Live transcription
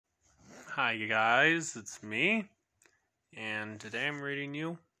Hi you guys, it's me, and today I'm reading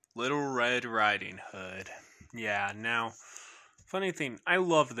you Little Red Riding Hood. Yeah, now, funny thing, I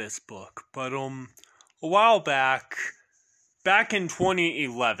love this book, but a while back in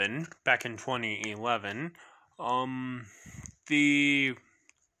 2011, the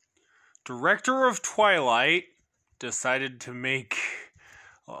director of Twilight decided to make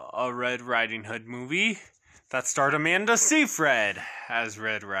a Red Riding Hood movie that starred Amanda Seyfried as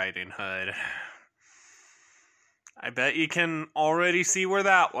Red Riding Hood. I bet you can already see where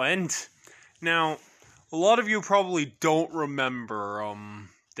that went. Now, a lot of you probably don't remember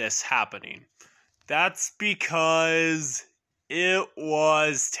this happening. That's because it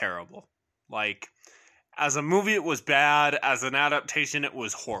was terrible. Like, as a movie it was bad, as an adaptation it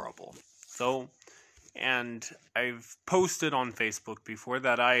was horrible. And I've posted on Facebook before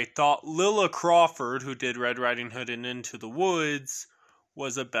that I thought Lilla Crawford, who did Red Riding Hood and Into the Woods,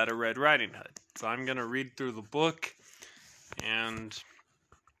 was a better Red Riding Hood. So I'm going to read through the book, and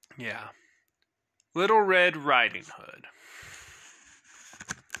yeah. Little Red Riding Hood.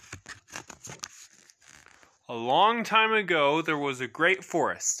 A long time ago, there was a great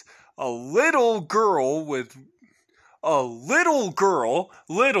forest. A little girl,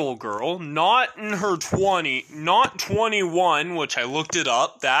 not in her 21, which I looked it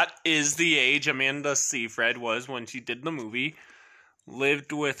up. That is the age Amanda Seyfried was when she did the movie.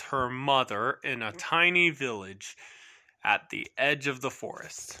 Lived with her mother in a tiny village at the edge of the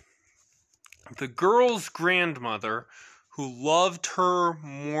forest. The girl's grandmother, who loved her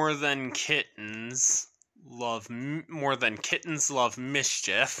more than kittens love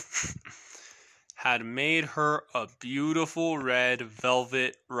mischief, had made her a beautiful red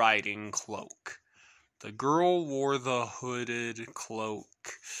velvet riding cloak. The girl wore the hooded cloak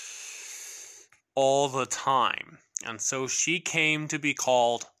all the time, and so she came to be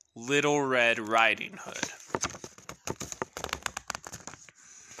called Little Red Riding Hood.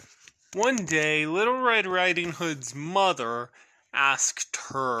 One day, Little Red Riding Hood's mother asked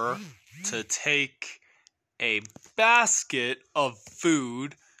her to take a basket of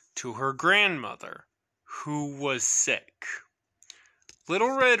food to her grandmother, who was sick.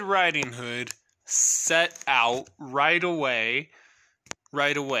 Little Red Riding Hood set out right away.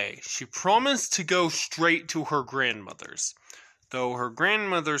 She promised to go straight to her grandmother's, though her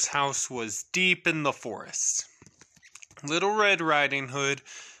grandmother's house was deep in the forest. Little Red Riding Hood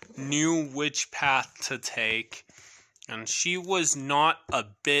knew which path to take, and she was not a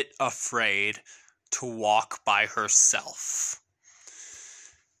bit afraid to walk by herself.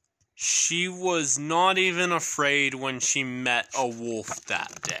 She was not even afraid when she met a wolf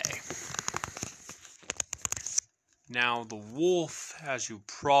that day. Now, the wolf, as you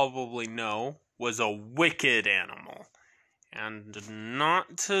probably know, was a wicked animal and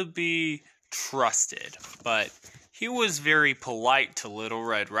not to be trusted, but he was very polite to Little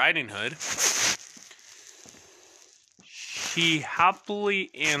Red Riding Hood. She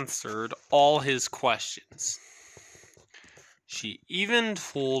happily answered all his questions. She even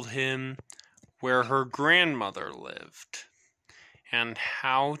told him where her grandmother lived and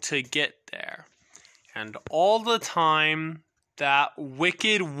how to get there. And all the time, that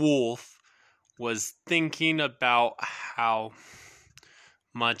wicked wolf was thinking about how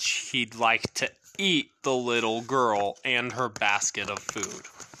much he'd like to eat the little girl and her basket of food.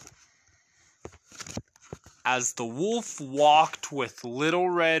 As the wolf walked with Little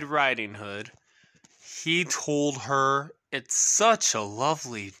Red Riding Hood, he told her, "It's such a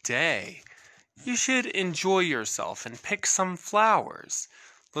lovely day. You should enjoy yourself and pick some flowers."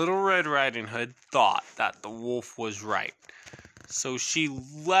 Little Red Riding Hood thought that the wolf was right, so she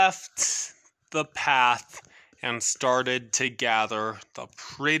left the path and started to gather the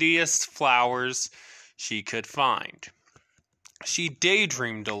prettiest flowers she could find. She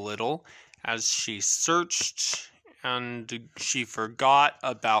daydreamed a little as she searched, and she forgot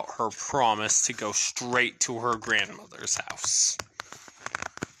about her promise to go straight to her grandmother's house.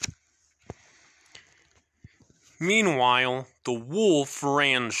 Meanwhile, the wolf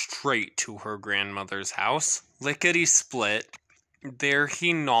ran straight to her grandmother's house. Lickety-split. There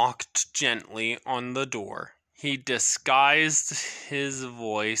he knocked gently on the door. He disguised his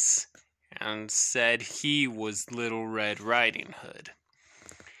voice and said he was Little Red Riding Hood.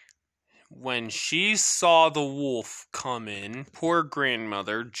 When she saw the wolf come in, poor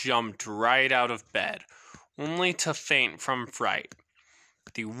grandmother jumped right out of bed, only to faint from fright.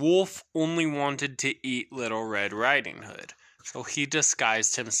 The wolf only wanted to eat Little Red Riding Hood, so he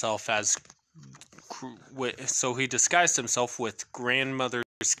disguised himself with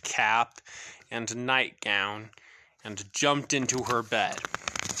grandmother's cap and nightgown and jumped into her bed.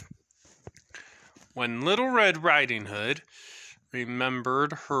 When Little Red Riding Hood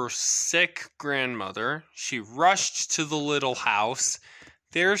remembered her sick grandmother, she rushed to the little house.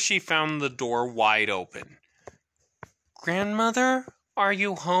 There she found the door wide open. "Grandmother, are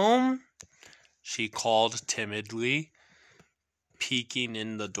you home?" she called timidly, peeking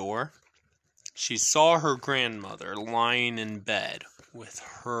in the door. She saw her grandmother lying in bed with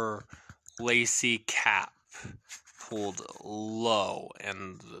her lacy cap pulled low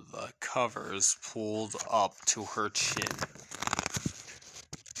and the covers pulled up to her chin.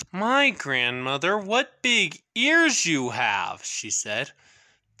 "My grandmother, what big ears you have," she said.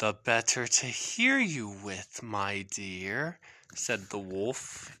 "The better to hear you with, my dear," said the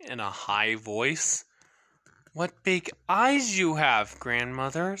wolf in a high voice. "What big eyes you have,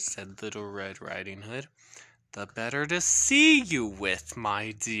 grandmother," said Little Red Riding Hood. "The better to see you with,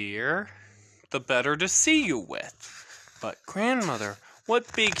 my dear." "The better to see you with." "But, grandmother,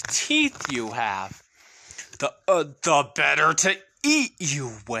 what big teeth you have." The better to eat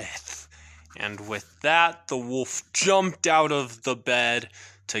you with." And with that, the wolf jumped out of the bed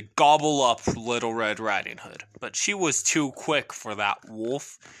to gobble up Little Red Riding Hood. But she was too quick for that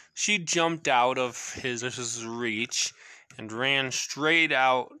wolf. She jumped out of his reach and ran straight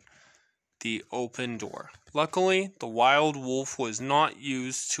out the open door. Luckily, the wild wolf was not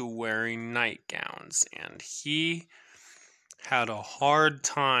used to wearing nightgowns, and he had a hard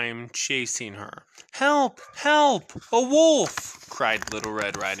time chasing her. "Help! Help! A wolf!" cried Little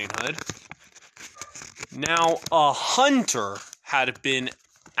Red Riding Hood. Now, a hunter had been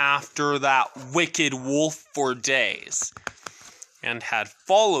after that wicked wolf for days, and had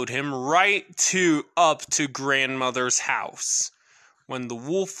followed him right up to grandmother's house. When the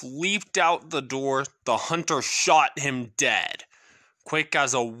wolf leaped out the door, the hunter shot him dead, quick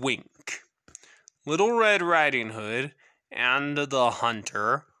as a wink. Little Red Riding Hood and the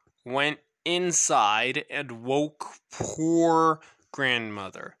hunter went inside and woke poor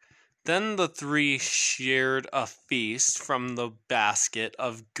grandmother. Then the three shared a feast from the basket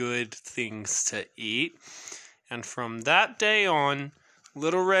of good things to eat, and from that day on,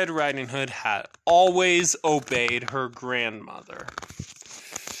 Little Red Riding Hood had always obeyed her grandmother.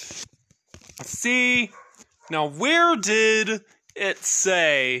 See, now where did it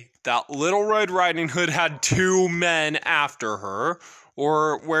say that Little Red Riding Hood had two men after her?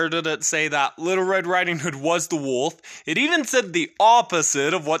 Or where did it say that Little Red Riding Hood was the wolf? It even said the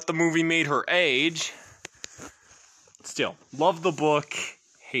opposite of what the movie made her age. Still, love the book,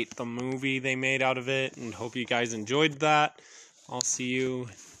 hate the movie they made out of it, and hope you guys enjoyed that. I'll see you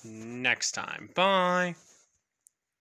next time. Bye.